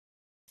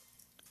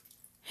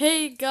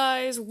Hey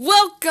guys,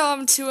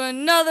 welcome to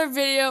another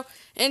video,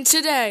 and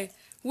today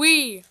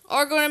we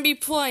are going to be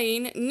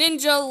playing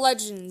Ninja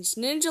Legends.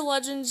 Ninja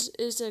Legends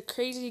is a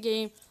crazy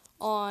game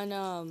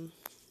on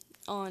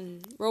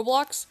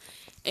Roblox,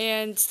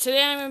 and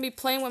today I'm going to be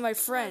playing with my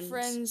friends. My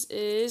friends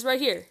is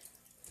right here,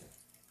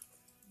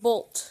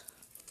 Bolt.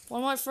 One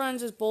of my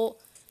friends is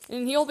Bolt,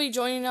 and he'll be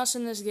joining us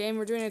in this game.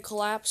 We're doing a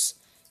collapse.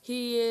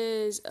 He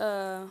is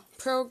a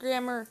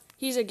programmer.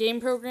 He's a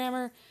game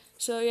programmer.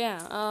 So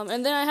yeah,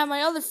 and then I have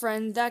my other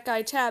friend, that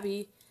guy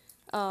Tabby,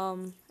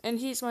 and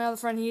he's my other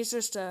friend. He's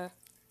just a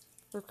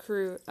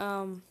recruit.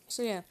 So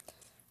yeah,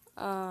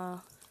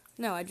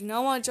 no, I do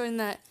not want to join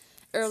that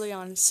early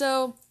on.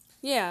 So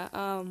yeah,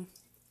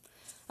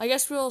 I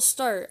guess we'll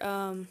start.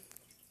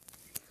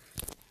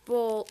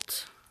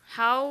 Bolt,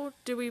 how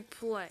do we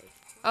play?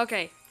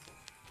 Okay,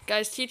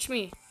 guys, teach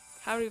me.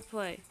 How do we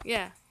play?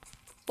 Yeah,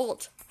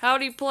 Bolt, how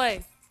do you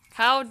play?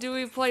 How do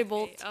we play,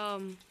 Bolt?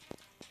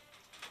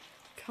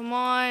 Come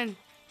on,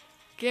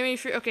 give me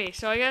free. Okay,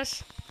 so I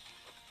guess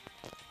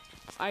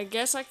I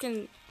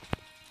can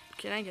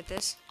I get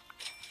this?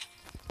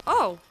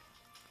 Oh,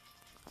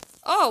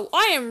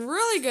 I am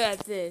really good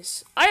at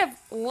this. I have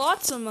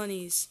lots of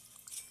monies.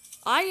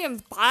 I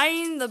am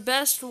buying the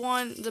best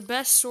sword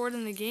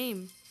in the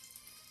game.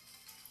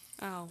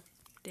 Oh,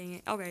 dang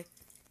it. Okay,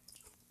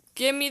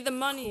 give me the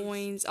money.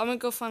 Coins. I'm gonna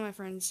go find my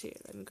friends here.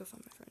 Let me go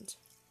find my friends.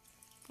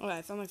 Okay,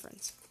 I found my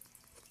friends.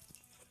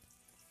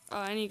 Oh,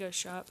 I need to go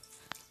shop.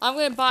 I'm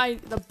gonna buy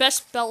the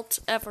best belt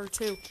ever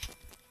too.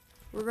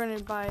 We're gonna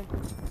buy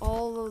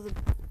all the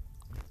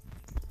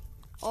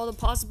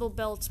possible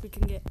belts we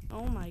can get.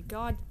 Oh my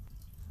god.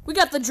 We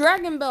got the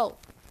dragon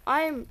belt.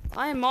 I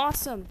am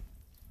awesome.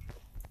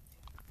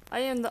 I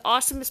am the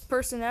awesomest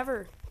person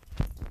ever.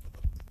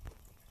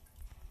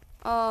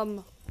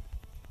 It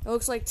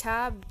looks like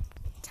Tab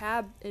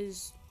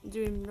is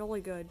doing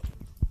really good.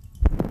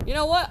 You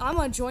know what? I'm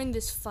gonna join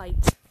this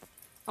fight.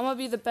 I'm gonna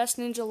be the best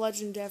Ninja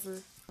Legend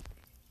ever.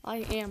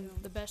 I am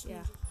the best.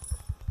 Yeah.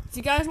 If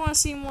you guys want to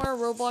see more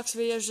Roblox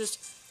videos, just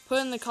put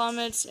in the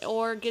comments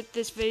or get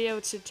this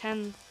video to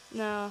 10.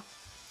 No.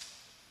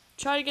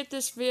 Try to get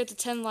this video to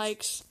 10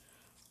 likes.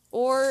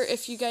 Or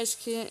if you guys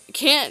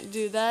can't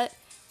do that,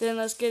 then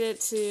let's get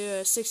it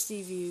to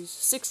 60 views.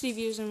 60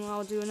 views, and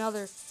I'll do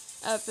another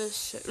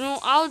episode. No,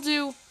 I'll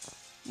do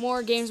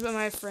more games with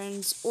my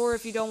friends. Or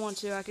if you don't want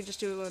to, I could just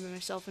do it by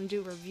myself and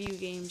do review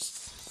games.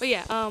 But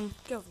yeah, go.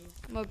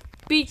 I'm gonna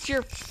beat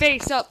your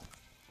face up.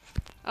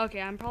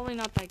 Okay, I'm probably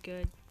not that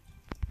good.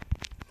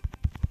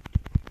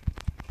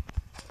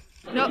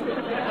 Nope.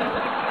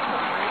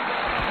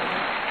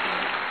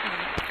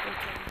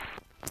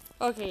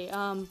 Okay,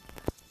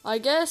 I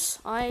guess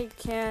I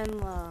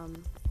can,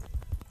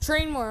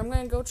 train more. I'm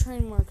gonna go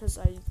train more, because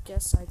I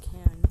guess I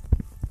can.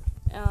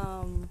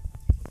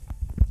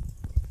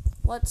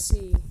 Let's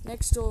see.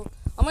 Next door.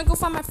 I'm gonna go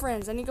find my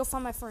friends. I need to go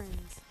find my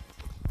friends.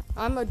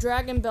 I'm a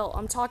dragon belt.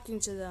 I'm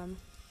talking to them.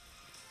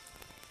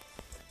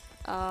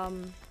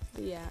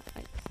 But yeah,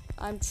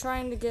 I'm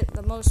trying to get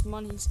the most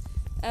monies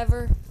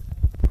ever.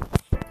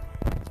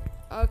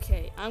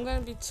 Okay, I'm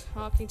gonna be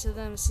talking to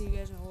them. See you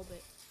guys in a little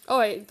bit. Oh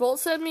wait, Bolt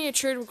sent me a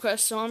trade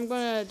request, so I'm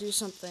gonna do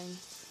something.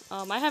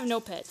 I have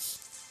no pets.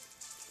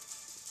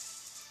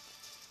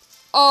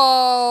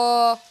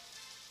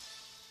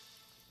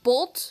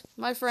 Bolt,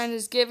 my friend,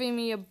 is giving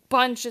me a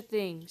bunch of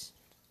things.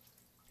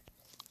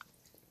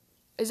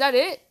 Is that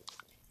it?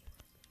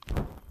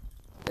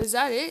 Is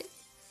that it?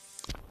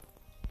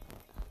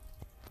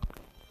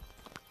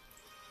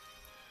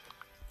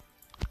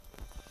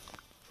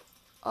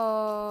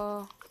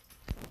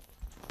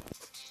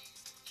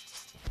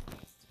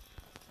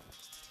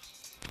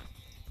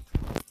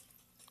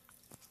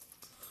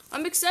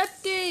 I'm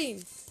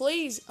accepting.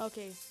 Please.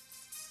 Okay.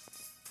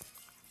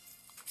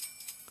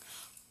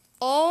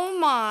 Oh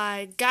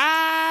my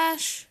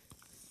gosh.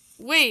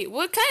 Wait,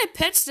 what kind of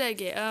pets did I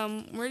get?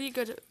 Where do you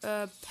go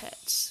to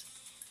pets?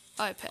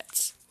 Oh,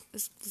 pets.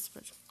 This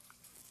bunch.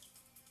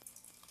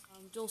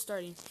 Duel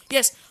starting.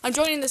 Yes, I'm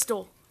joining this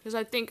duel because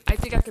I think I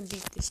can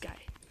beat this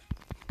guy.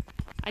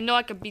 I know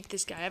I can beat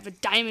this guy. I have a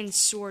diamond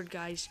sword,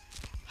 guys.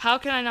 How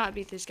can I not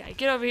beat this guy?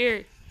 Get over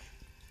here.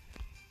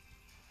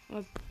 I'm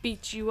gonna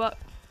beat you up.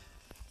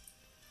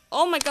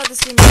 Oh my god,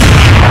 this game is...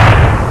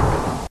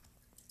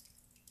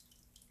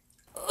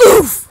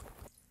 Oof!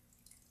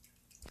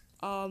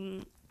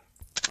 Okay.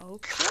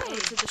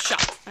 To the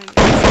shop.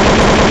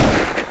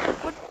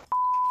 What?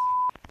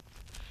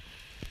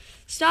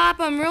 Stop,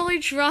 I'm really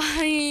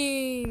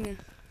trying.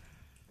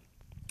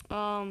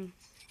 I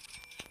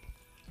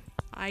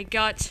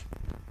got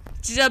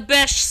the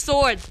best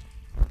sword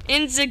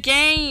in the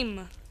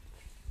game.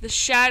 The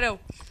shadow.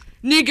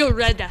 Nigga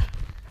Redda.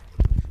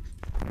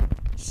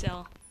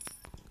 Sell.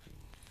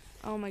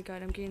 Oh my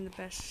god, I'm getting the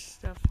best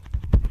stuff.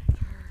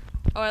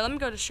 Alright, let me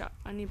go to shop.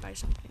 I need to buy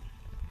something.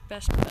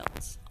 Best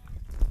belts.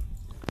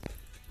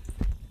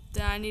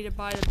 Then I need to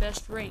buy the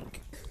best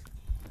rank.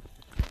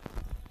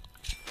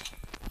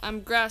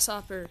 I'm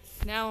grasshopper.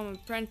 Now I'm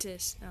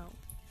apprentice. No.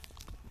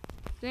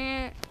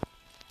 Dang it.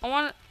 I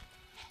want to...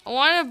 I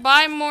want to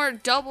buy more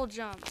double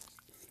jumps.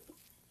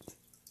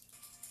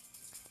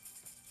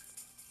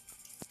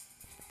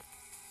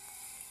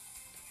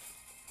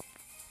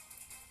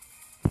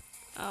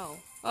 Oh,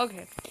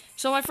 okay.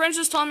 So my friends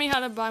just taught me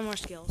how to buy more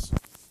skills.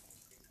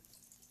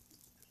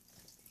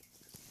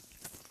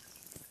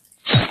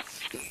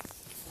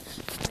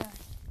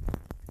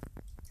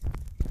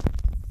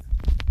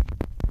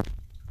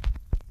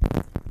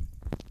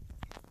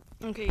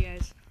 Okay,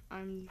 guys.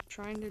 I'm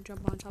trying to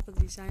jump on top of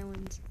these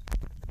islands.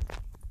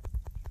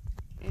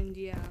 And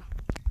yeah.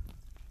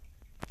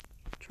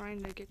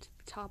 Trying to get to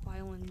the top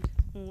island.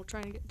 Well,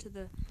 trying to get to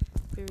the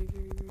very,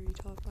 very, very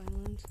top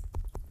island.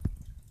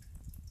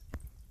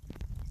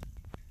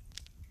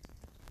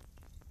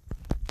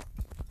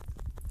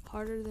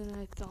 Harder than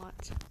I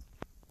thought.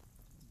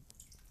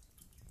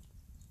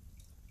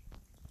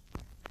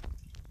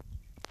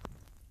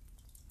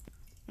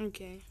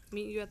 Okay,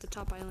 meet you at the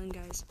top island,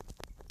 guys.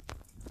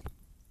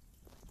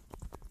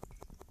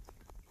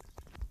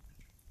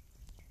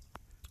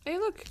 Hey,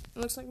 look! It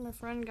looks like my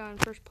friend got in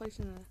first place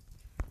in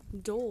a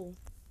duel.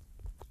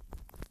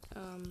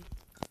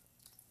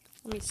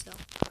 Let me sell.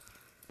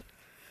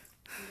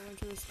 I'm going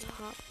to this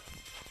top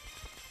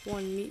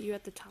one. Meet you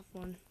at the top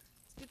one.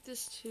 Get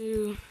this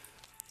to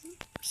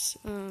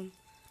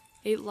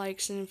 8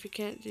 likes, and if you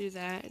can't do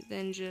that,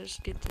 then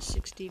just get to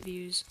 60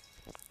 views.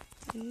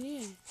 And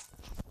yeah.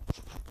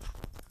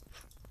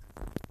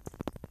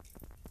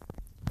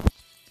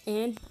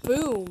 And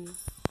boom!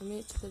 I made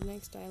it to the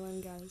next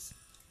island, guys.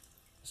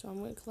 So I'm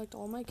going to collect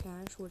all my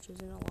cash, which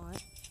isn't a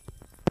lot.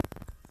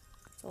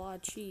 It's a lot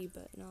of chi,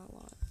 but not a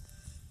lot.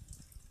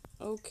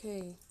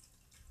 Okay.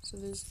 So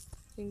there's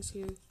things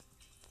here.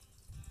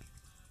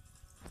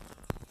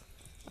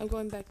 I'm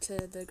going back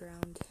to the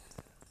ground.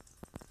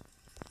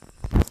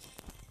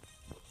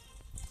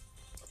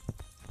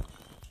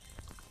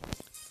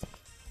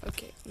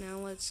 Okay, now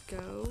let's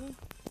go.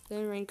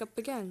 Then rank up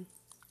again.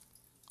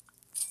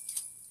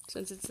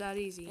 Since it's that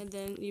easy. And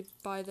then you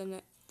buy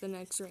the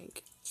next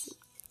rank.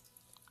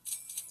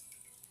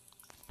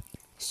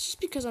 It's just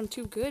because I'm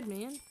too good,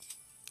 man.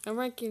 I'm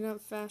ranking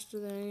up faster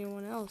than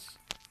anyone else.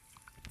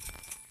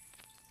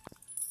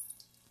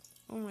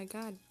 Oh my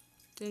god.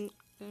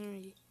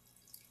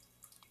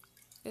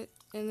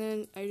 And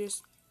then I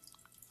just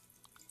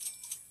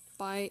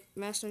buy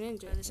Master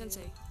Ninja, the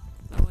Sensei.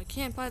 No, I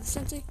can't buy the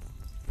Sensei.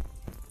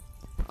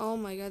 Oh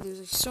my god, there's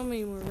like so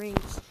many more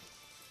ranks.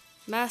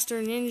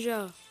 Master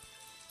Ninja.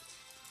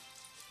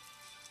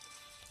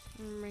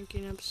 I'm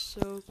ranking up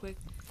so quick.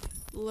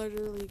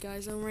 Literally,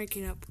 guys, I'm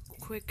ranking up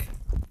quick.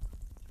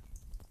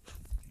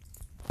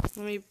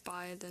 Let me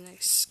buy the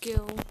next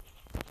skill.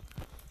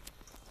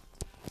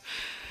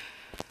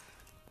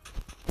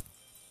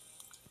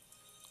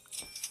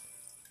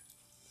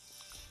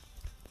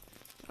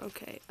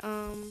 Okay,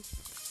 no,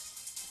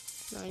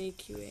 I need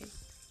QA.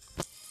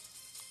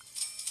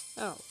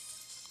 Oh.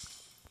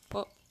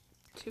 Well,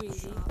 too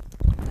easy.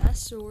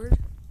 Best sword.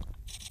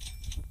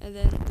 And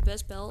then the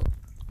best belt.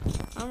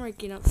 I'm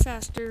ranking up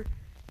faster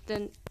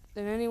than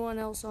anyone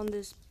else on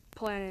this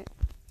planet.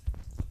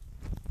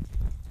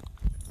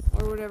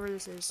 Or whatever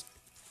this is.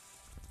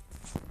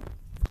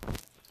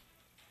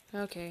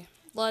 Okay,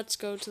 let's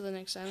go to the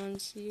next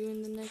island. See you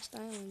in the next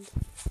island.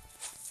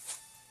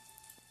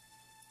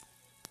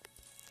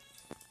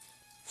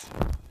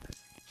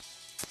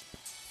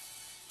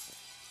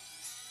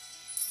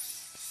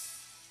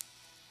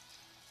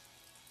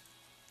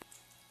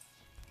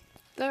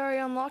 There, I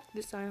unlocked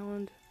this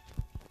island.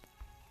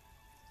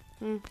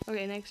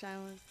 Okay, next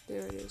island.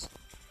 There it is.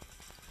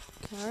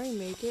 Can I already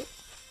make it?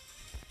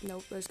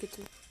 Nope, let's get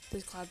to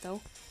this cloud though.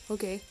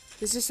 Okay,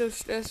 this is so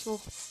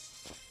stressful.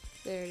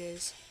 There it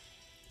is.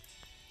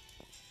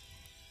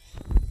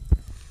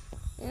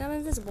 And I'm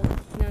invisible.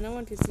 Now no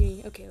one can see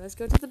me. Okay, let's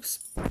go to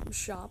the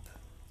shop.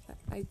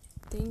 I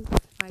think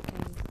I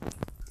can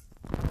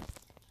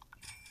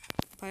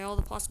buy all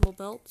the possible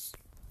belts.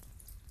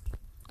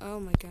 Oh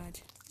my god.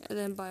 And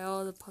then buy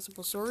all the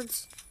possible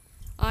swords.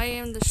 I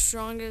am the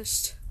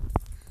strongest.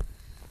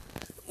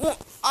 Well,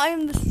 I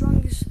am the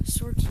strongest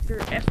swordkeeper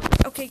ever.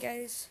 Okay,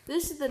 guys.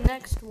 This is the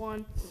next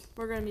one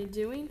we're going to be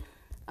doing.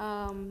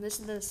 This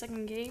is the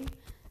second game.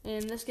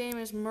 And this game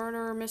is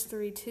Murder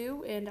Mystery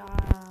 2. And, oh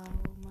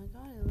my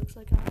god, it looks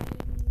like I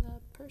am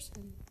the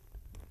person.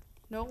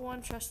 No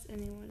one trusts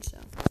anyone, so.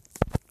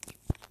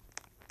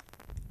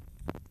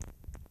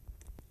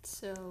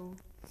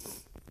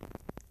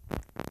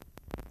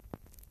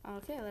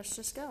 Okay, let's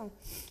just go.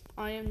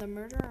 I am the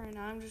murderer, and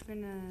I'm just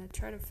gonna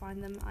try to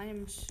find them. I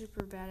am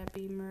super bad at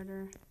being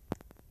murder.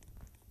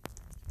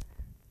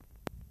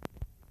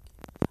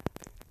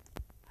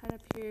 Head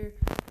up here,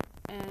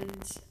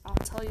 and I'll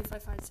tell you if I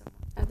find someone.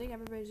 I think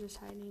everybody's just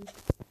hiding.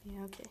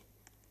 Yeah, okay.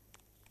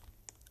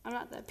 I'm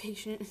not that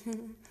patient.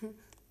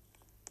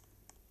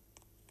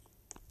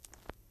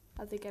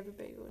 I think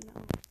everybody would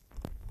know.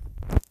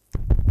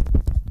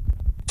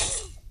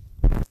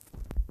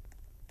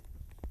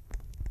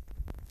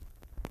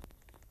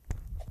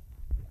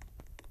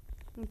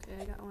 Okay,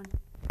 I got one.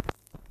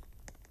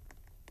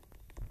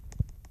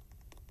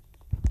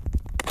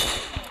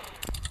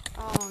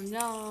 Oh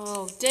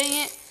no,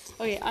 dang it.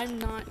 Okay, I'm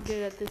not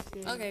good at this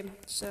game. Okay,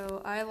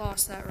 so I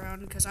lost that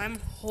round because I'm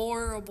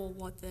horrible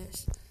with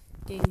this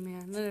game,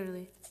 man,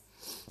 literally.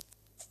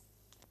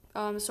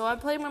 So I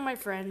played with my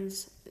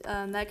friends,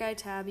 that guy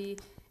Tabby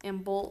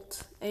and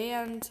Bolt,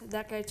 and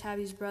that guy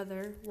Tabby's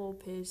brother,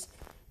 Lolpiz.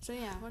 So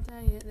yeah, what did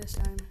I get this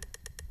time?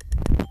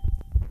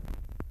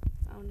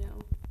 Oh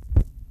no.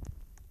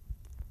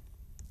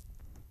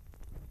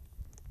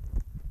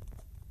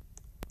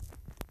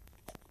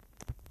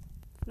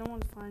 If no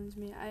one finds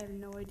me, I have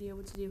no idea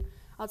what to do.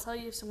 I'll tell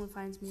you if someone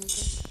finds me,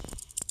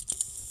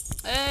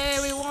 okay? Hey,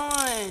 we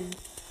won!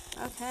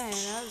 Okay,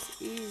 that was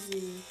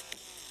easy.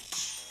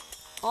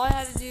 All I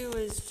had to do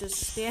was just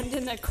stand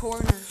in a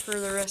corner for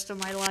the rest of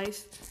my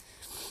life.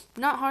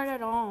 Not hard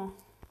at all.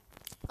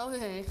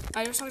 Okay,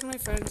 I was talking to my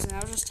friends and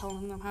I was just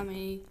telling them how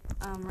many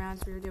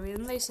rounds we were doing,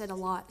 and they said a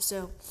lot.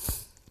 So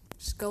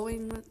just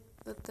going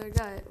with their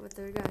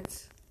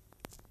guides.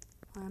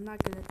 I'm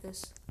not good at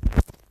this.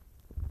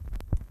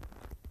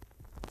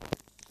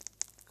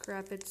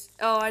 Crap!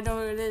 Oh, I know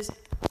what it is.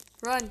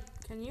 Run!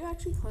 Can you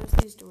actually close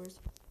these doors?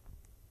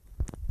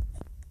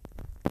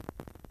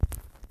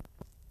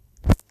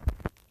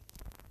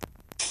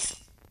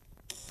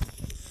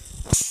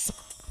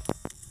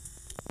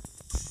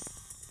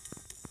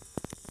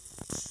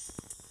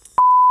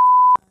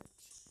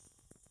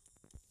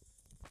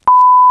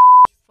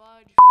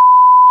 Fudge.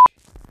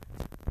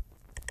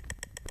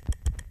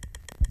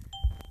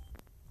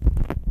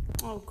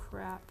 Oh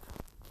crap.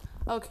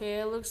 Okay,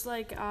 it looks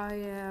like I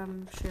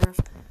am sheriff.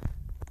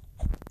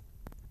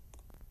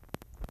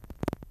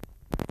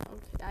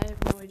 Okay, I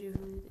have no idea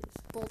who it is.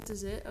 Bolt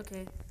is it?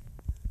 Okay.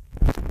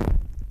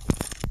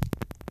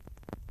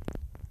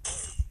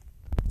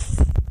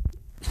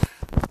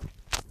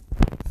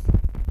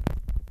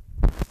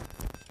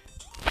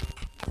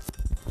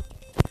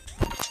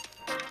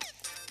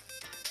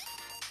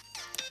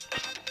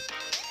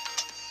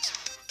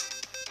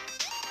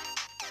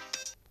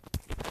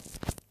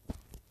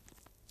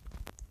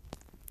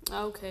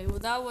 Okay, well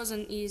that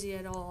wasn't easy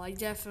at all. I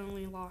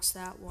definitely lost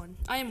that one.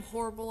 I am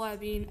horrible at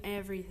being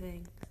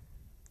everything.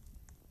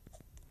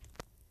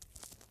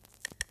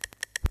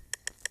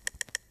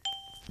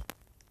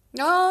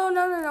 No,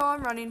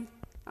 I'm running.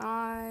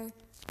 I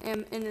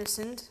am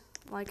innocent,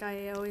 like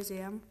I always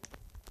am.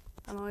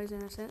 I'm always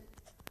innocent.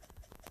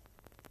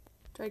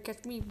 Try to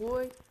catch me,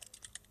 boy.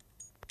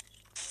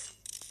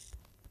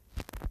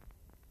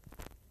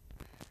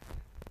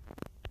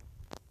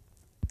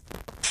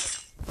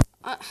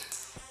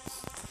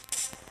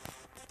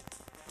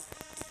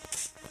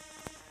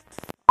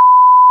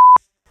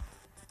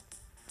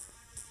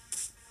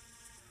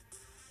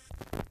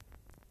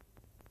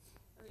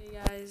 Okay,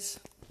 guys.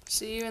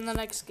 See you in the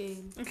next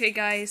game. Okay,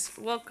 guys.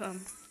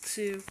 Welcome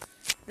to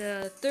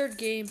the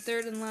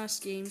third and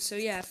last game. So,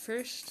 yeah,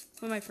 first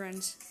with my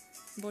friends.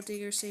 Both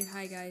Digger saying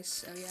hi, guys.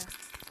 So,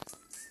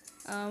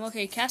 yeah.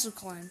 Okay, Castle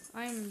Climb.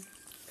 I'm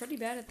pretty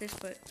bad at this,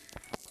 but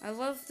I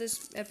love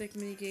this epic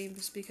mini game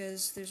just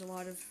because there's a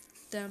lot of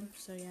them.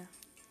 So, yeah.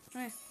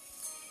 Alright.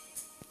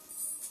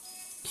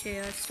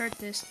 Okay, let's start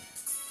this.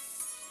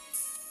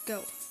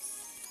 Go.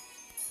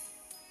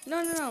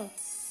 No.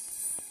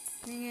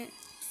 Dang it.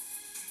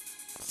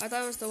 I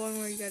thought it was the one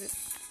where you got it.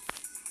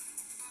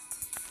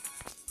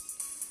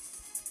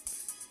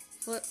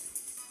 Flip.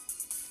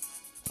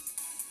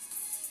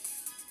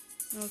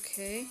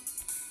 Okay.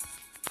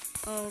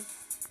 I'll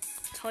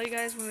tell you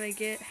guys when I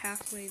get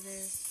halfway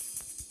there.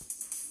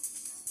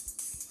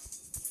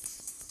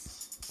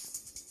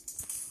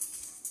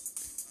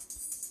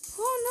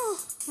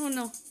 Oh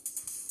no.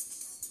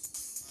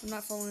 I'm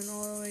not falling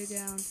all the way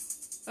down.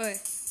 Okay.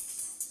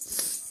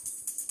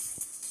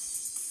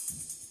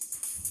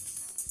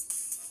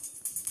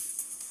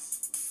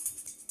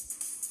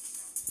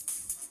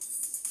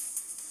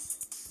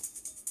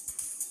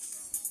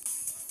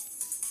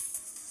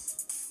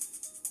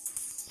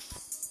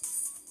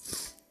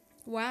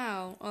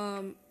 Wow.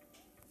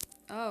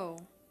 Oh.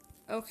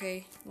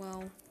 Okay.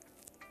 Well.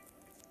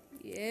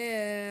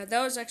 Yeah.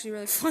 That was actually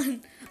really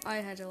fun. I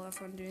had a lot of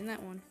fun doing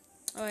that one.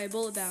 Alright,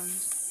 bullet bound.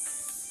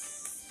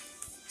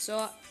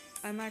 So,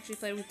 I'm actually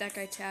playing with that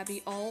guy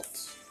Tabby,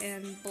 Alt,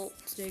 and Bolt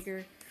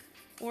Digger.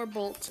 Or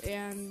Bolt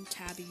and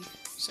Tabby.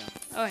 So,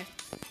 alright.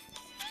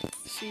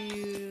 See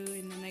you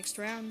in the next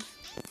round.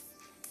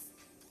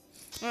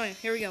 Alright,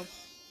 here we go.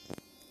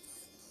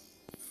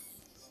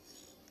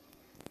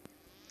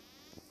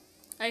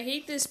 I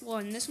hate this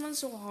one. This one's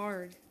so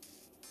hard.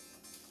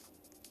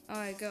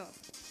 Alright, go.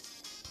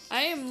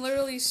 I am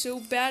literally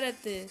so bad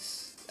at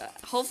this.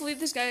 Hopefully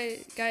this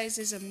guys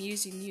is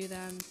amusing you that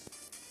I'm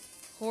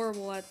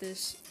horrible at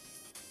this.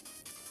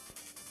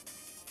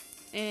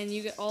 And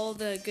you get all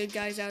the good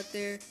guys out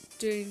there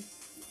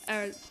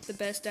are the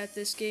best at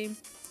this game.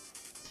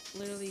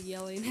 Literally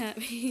yelling at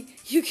me.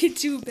 You could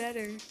do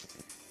better.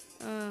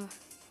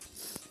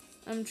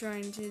 I'm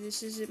trying to.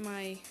 This isn't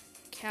my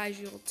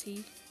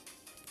casualty.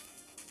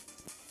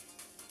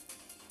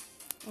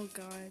 Oh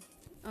god.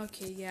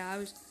 Okay,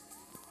 yeah,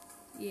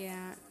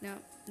 no,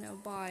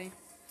 bye.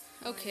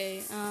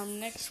 Okay,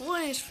 next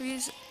one is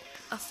freeze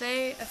a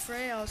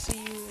fray. I'll see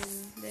you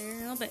in there in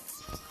a little bit.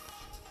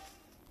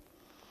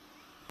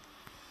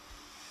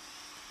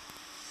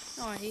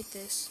 Oh, I hate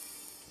this.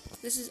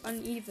 This is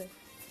uneven.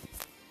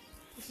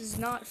 This is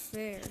not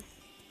fair.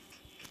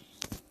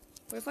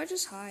 What if I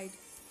just hide?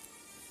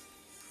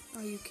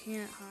 Oh, you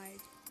can't hide.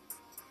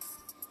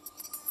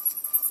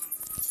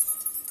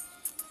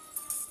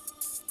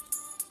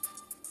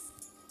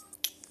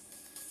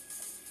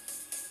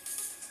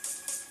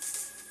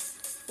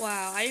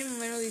 Wow, I am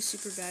literally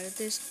super bad at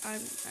this. I'm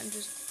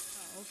just.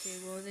 Oh, okay,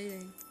 well they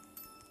didn't.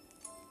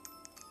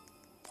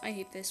 I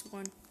hate this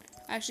one.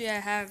 Actually, I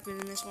have been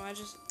in this one.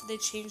 They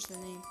changed the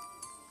name.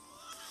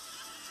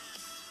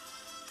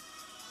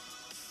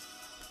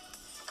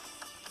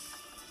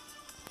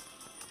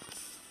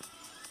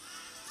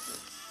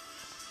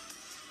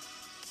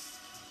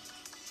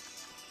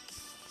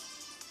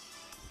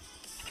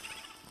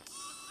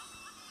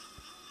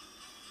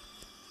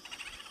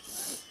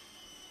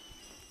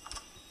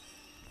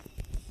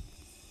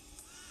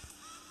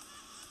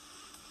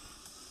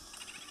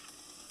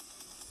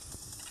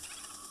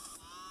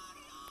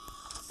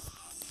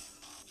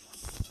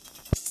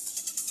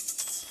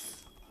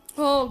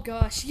 Oh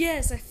gosh,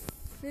 yes, I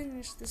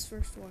finished this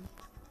first one.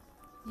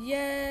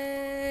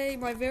 Yay,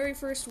 my very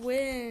first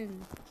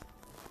win.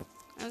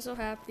 I'm so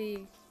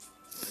happy.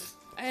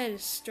 I had a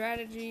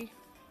strategy.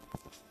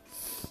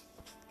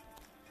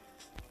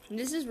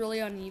 This is really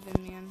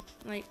uneven, man.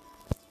 Like,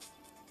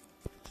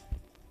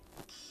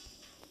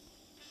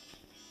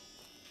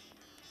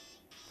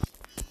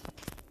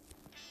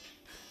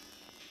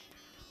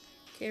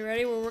 okay,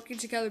 ready? We're working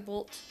together,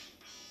 Bolt.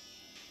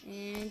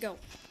 And go.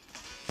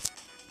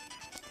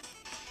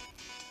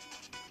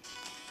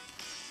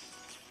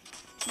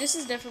 This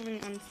is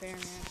definitely unfair,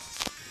 man.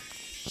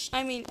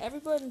 I mean,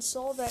 everybody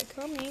saw that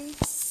coming.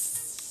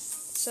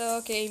 So,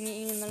 okay,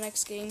 meeting in the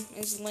next game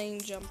is lane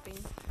jumping.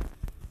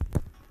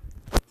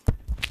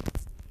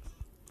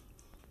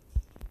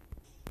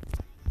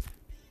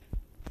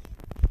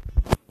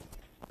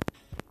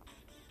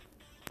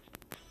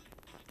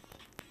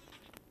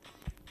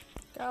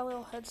 Got a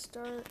little head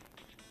start.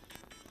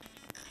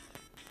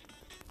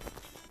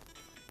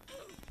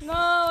 No,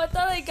 I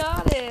thought I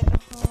got it.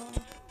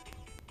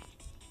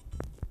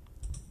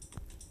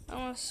 I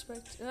don't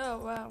expect. Oh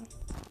wow.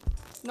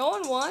 No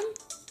one won?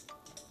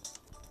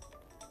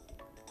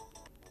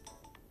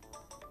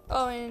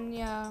 Oh, and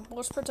yeah,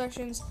 Bolts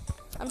Productions.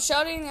 I'm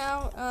shouting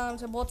out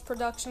to Bolts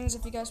Productions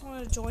if you guys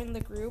want to join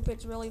the group.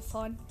 It's really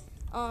fun.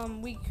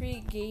 We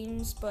create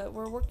games, but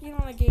we're working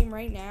on a game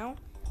right now.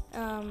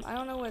 I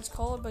don't know what it's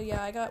called, but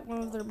yeah, I got one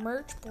of their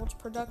merch, Bolts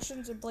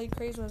Productions, and Blade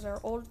Craze was our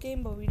old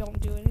game, but we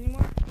don't do it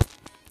anymore.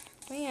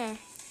 But yeah.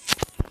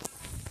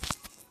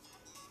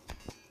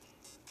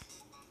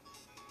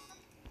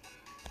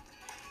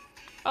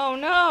 Oh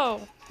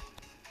no!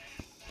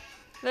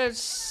 That's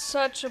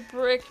such a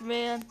brick,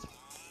 man.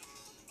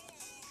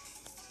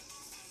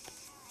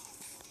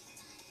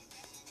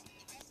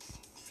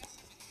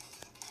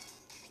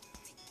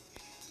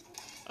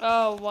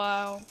 Oh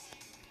wow.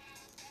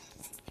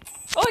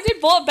 Oh, I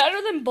did Bolt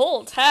better than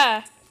Bolt,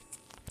 huh?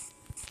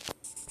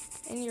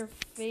 In your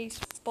face,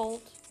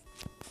 Bolt.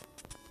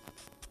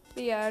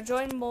 But yeah,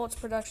 join Bolts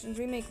Productions.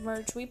 We make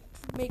merch. We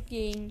make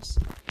games.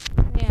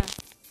 Yeah.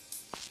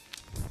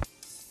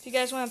 If you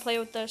guys want to play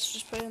with us,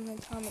 just put it in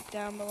the comment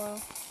down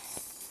below.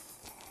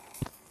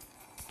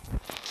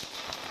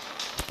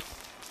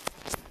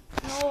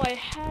 No, I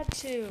had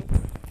to.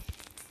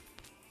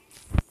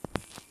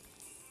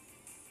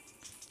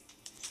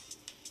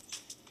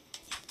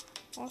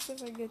 Also,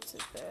 if I get to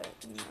bed,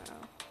 no.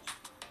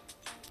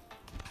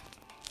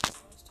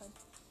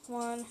 Come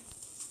on.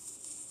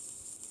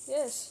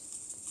 Yes.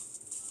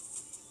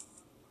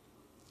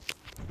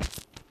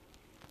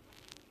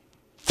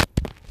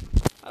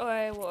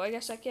 Alright, well, I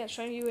guess I can't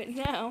show you it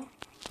now.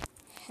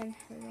 And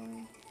you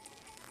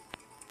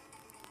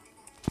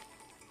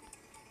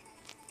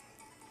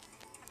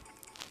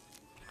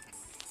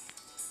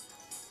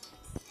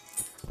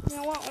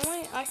know what?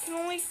 I can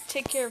only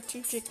take care of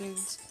 2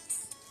 chickens.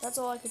 That's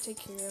all I could take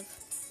care of.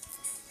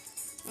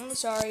 I'm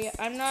sorry.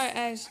 I'm not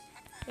as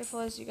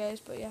careful as you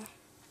guys, but yeah.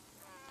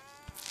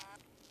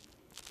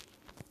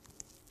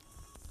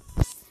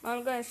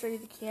 I'm gonna show you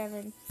the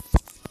cannon.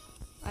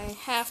 I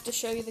have to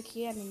show you the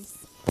cannon.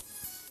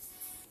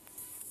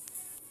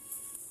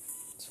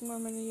 2 more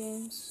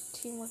minigames.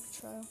 Teamwork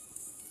trial.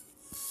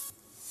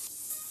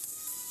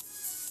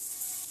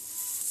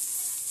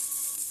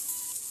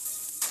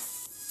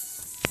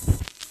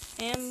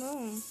 And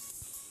boom.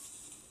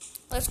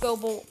 Let's go,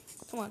 Bolt.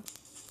 Come on.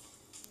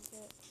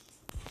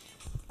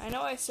 I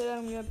know I said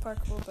I'm good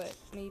parkour, but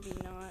maybe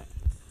not.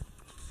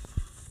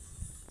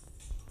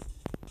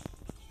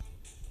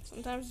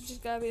 Sometimes you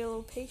just gotta be a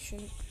little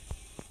patient.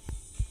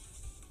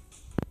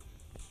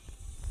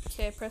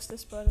 Okay, press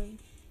this button.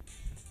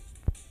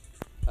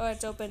 Oh,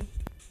 it's open.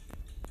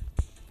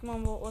 Come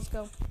on, Bolt, let's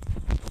go.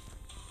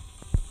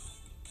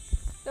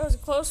 That was a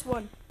close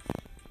one.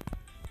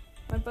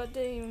 My butt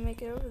didn't even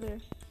make it over there.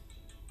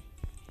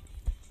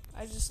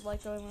 I just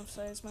like going left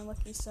side. It's my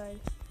lucky side.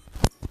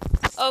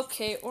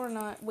 Okay, or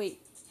not. Wait.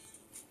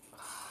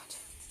 God.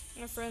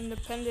 My friend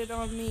depended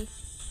on me.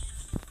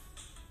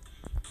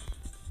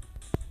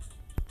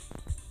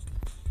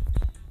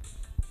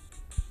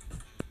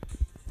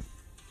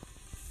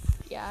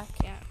 Yeah,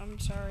 I can't. I'm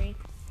sorry.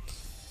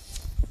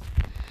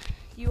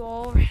 You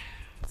all...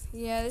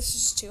 Yeah, this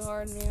is too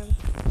hard, man.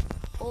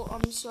 Oh,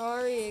 I'm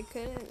sorry. I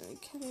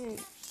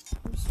couldn't.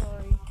 I'm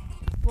sorry.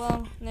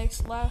 Well,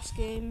 last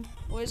game.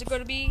 What is it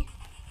going to be?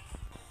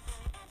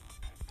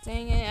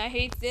 Dang it, I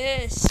hate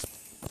this.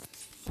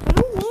 I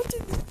don't want to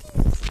do this.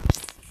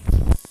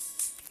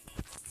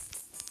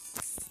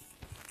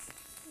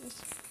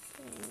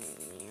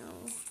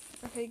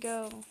 Okay,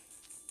 go.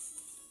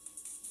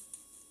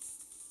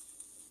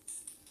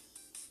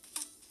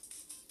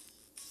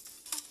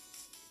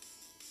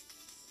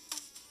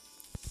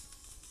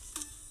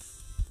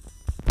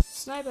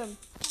 Snipe him.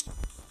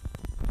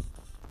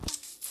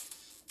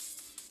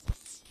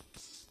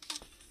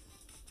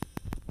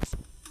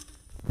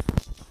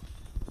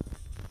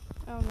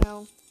 Oh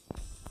no.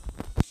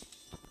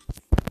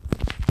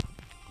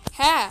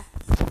 Ha!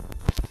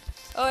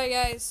 Alright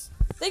guys.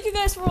 Thank you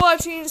guys for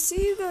watching.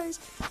 See you guys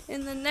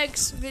in the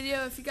next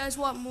video. If you guys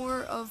want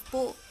more of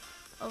Bolt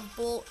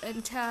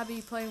and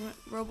Tabby playing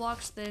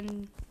Roblox,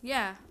 then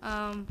yeah.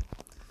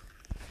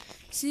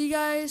 See you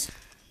guys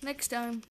next time.